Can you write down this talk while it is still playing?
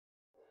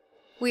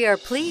We are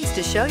pleased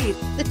to show you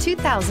the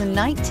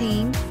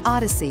 2019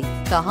 Odyssey.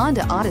 The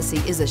Honda Odyssey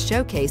is a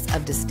showcase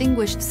of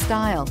distinguished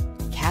style,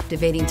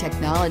 captivating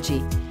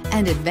technology,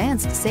 and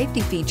advanced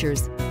safety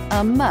features.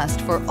 A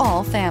must for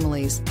all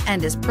families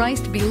and is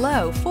priced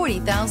below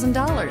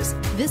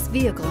 $40,000. This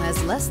vehicle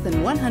has less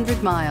than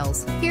 100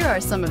 miles. Here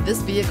are some of this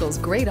vehicle's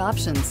great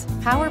options: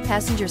 power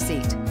passenger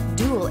seat,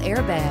 dual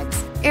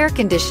airbags, air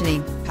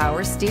conditioning,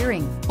 power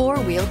steering,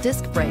 four-wheel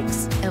disc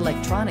brakes,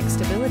 electronic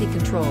stability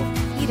control,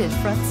 heated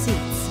front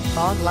seats,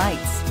 fog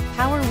lights,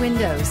 power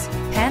windows,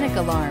 panic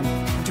alarm.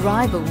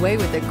 Drive away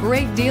with a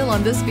great deal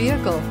on this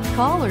vehicle.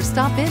 Call or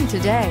stop in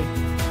today.